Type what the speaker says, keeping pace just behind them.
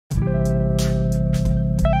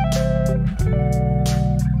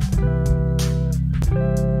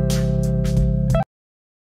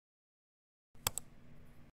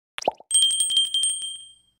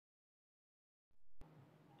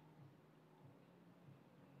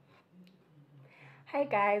Hi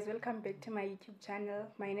guys, welcome back to my YouTube channel.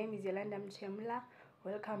 My name is Yolanda Mchemla.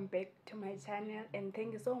 Welcome back to my channel and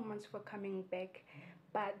thank you so much for coming back.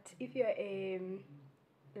 But if you're a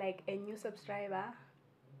new subscriber,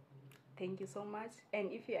 thank you so much.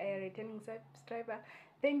 And if you are a returning subscriber,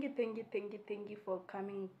 thank you for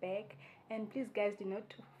coming back. And please guys, do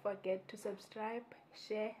not forget to subscribe,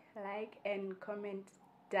 share, like and comment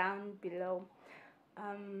down below.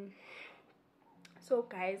 So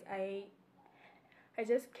guys, I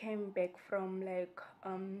just came back from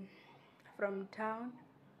from town.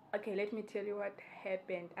 Okay, let me tell you what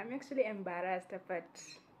happened. I'm actually embarrassed, but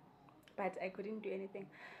I couldn't do anything.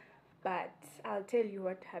 But I'll tell you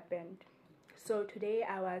what happened. So today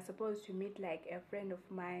I was supposed to meet like a friend of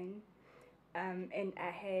mine, and I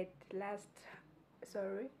had last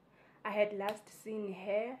seen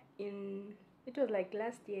her in, it was like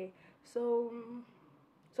last year. So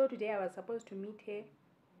so today I was supposed to meet her,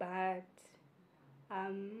 but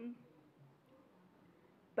um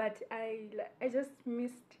I just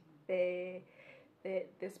missed the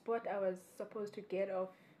spot I was supposed to get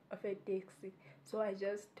off of a taxi. So I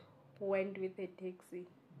just went with a taxi.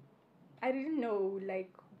 I didn't know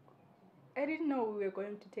we were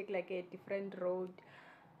going to take like a different road,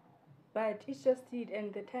 but it just did.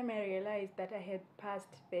 And the time I realized that I had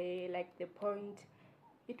passed the point,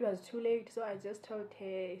 it was too late. So I just told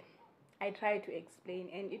her. I tried to explain,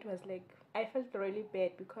 and it was like I felt really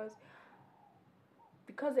bad because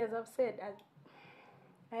as I've said,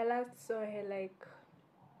 I last saw her like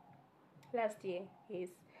last year, yes.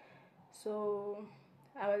 So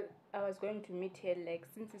I was going to meet her, like,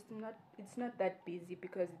 since it's not that busy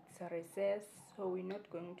because it's a recess, so we're not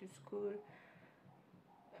going to school.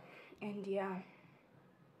 And yeah,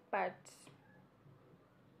 but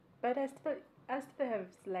but I still have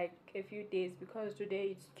like a few days because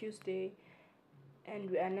today it's Tuesday and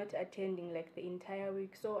we are not attending like the entire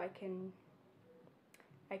week, so I can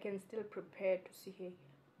still prepare to see her.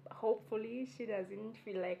 Hopefully she doesn't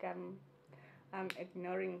feel like I'm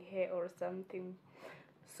ignoring her or something.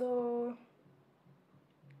 So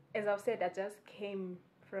as I've said, I just came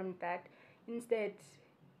from that. Instead,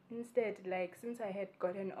 like, since I had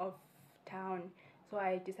gotten off town, so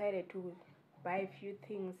I decided to buy a few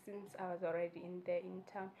things since I was already in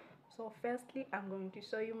town. So firstly, I'm going to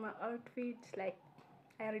show you my outfit. Like,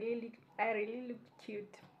 I really look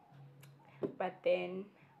cute, but then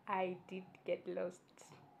I did get lost.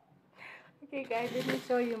 Okay guys, let me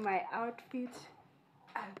show you my outfit.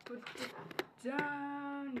 I'll put it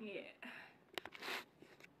down here.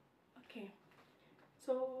 Okay,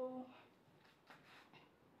 so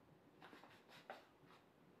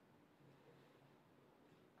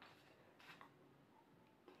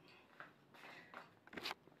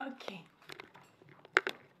okay,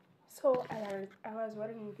 so I was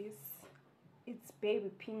wearing this. It's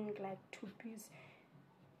baby pink, like two-piece.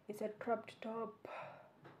 It's a cropped top,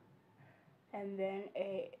 and then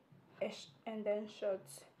and then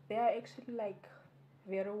shorts. They are actually like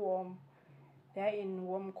very warm. They are in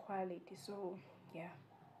warm quality. So yeah.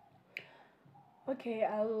 Okay,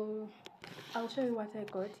 I'll show you what I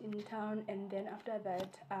got in town, and then after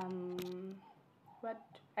that, what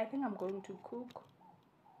I think I'm going to cook.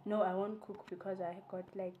 No, I won't cook because I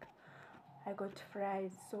got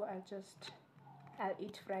fries, so I'll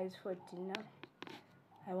eat fries for dinner.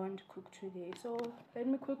 I won't cook today. So let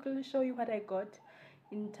me quickly show you what I got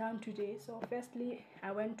in town today. So firstly,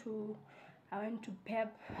 I went to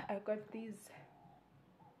Pep. I got these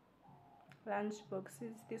lunch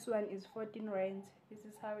boxes. This one is 14 rands. This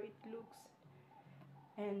is how it looks,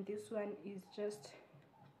 and this one is just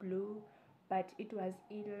blue, but it was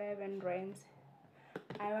 11 rands.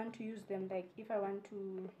 I want to use them, like, if I want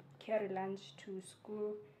to carry lunch to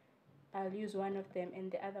school, I'll use one of them,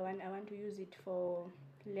 and the other one I want to use it for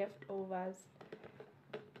leftovers,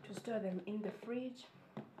 to store them in the fridge.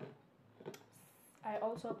 I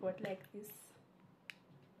also bought like this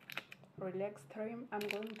relax trim. I'm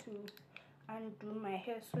going to undo my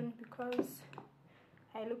hair soon because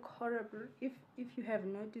I look horrible. If you have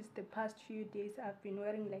noticed, the past few days I've been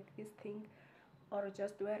wearing like this thing, or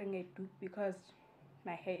just wearing a dupe, because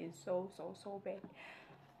my hair is so bad.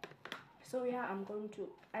 So yeah, I'm going to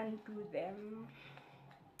undo them.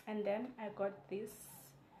 And then I got this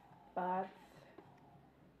bath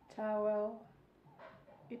towel.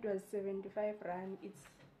 It was 75 rand. It's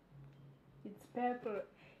purple.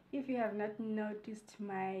 If you have not noticed,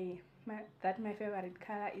 that my favorite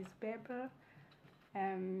color is purple.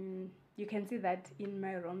 You can see that in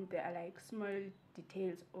my room there are like small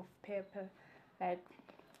details of purple. Like,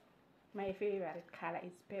 my favorite color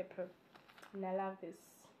is purple, and I love this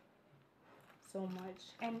so much,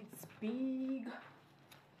 and it's big.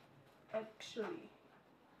 actually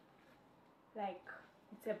like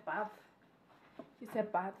it's a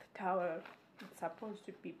bath towel. It's supposed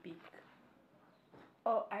to be big.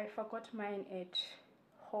 Oh, I forgot mine at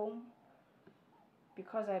home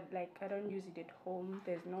because I don't use it at home.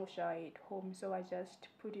 There's no shower at home, so I just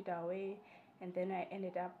put it away, and then I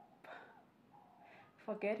ended up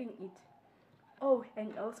forgetting it. Oh,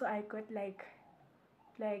 and also I got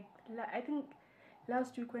I think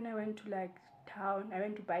last week when I went to like town, I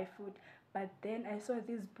went to buy food, but then I saw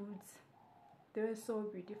these boots. They were so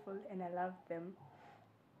beautiful and I loved them.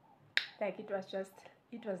 Like it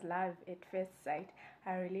was love at first sight.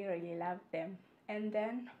 I really loved them. And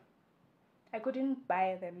then I couldn't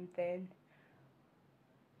buy them then.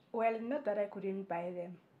 Well, not that I couldn't buy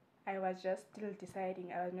them. I was just still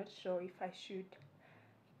deciding. I was not sure if I should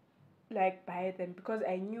like buy them because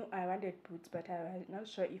I knew I wanted boots, but I was not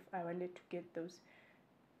sure if I wanted to get those.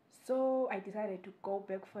 So I decided to go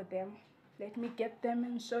back for them. Let me get them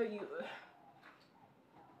and show you.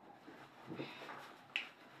 This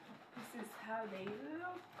is how they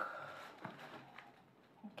look.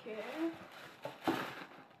 Okay.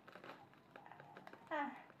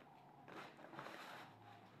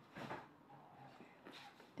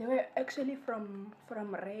 They were actually from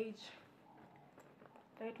Rage.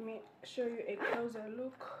 Let me show you a closer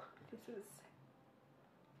look. This is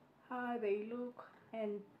how they look,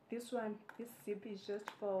 and this zip is just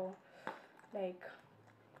for like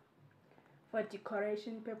for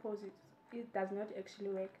decoration purposes. It does not actually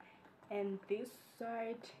work, and this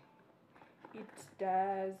side it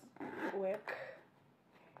does work,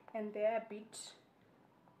 and they're a bit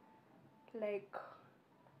like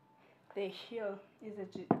the heel is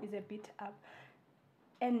a bit up,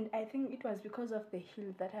 and I think it was because of the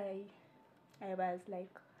heel that I was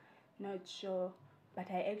like not sure,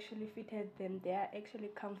 but I actually fitted them. They are actually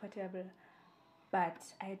comfortable, but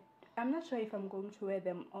I'm not sure if I'm going to wear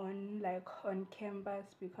them on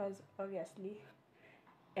campus because obviously,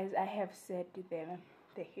 as I have said,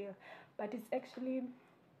 the heel, but it's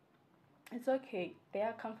okay. They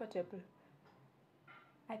are comfortable.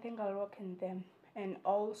 I think I'll walk in them. And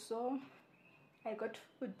also I got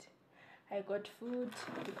food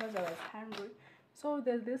because I was hungry. So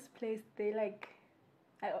there's this place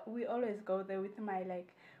we always go there with my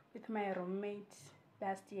roommate.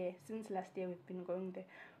 Since last year we've been going there,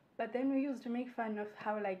 but then we used to make fun of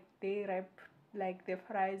how they wrap the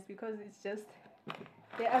fries, because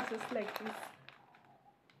they are just like this.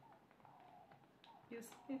 You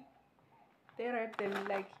see, they wrap them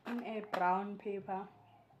in a brown paper,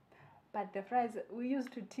 but the fries, we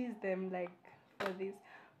used to tease them for this,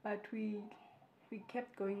 but we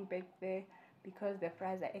kept going back there because the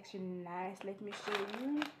fries are actually nice. Let me show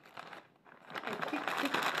you a quick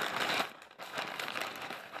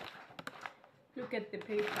look at the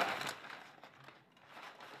paper.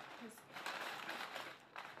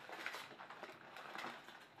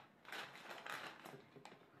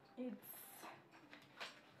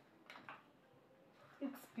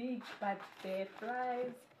 It's big, but the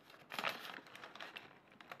fries,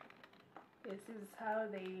 this is how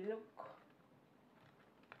they look.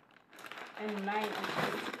 And mine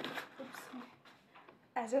oops,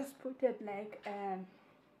 I just put it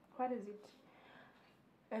what is it,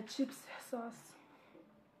 a chips sauce.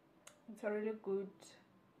 It's a really good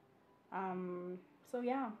so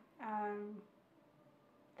yeah,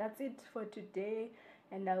 that's it for today,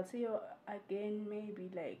 and I'll see you again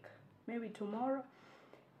maybe tomorrow.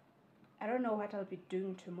 I don't know what I'll be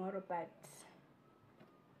doing tomorrow, but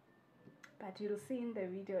you'll see in the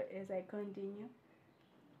video as I continue.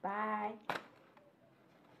 Bye.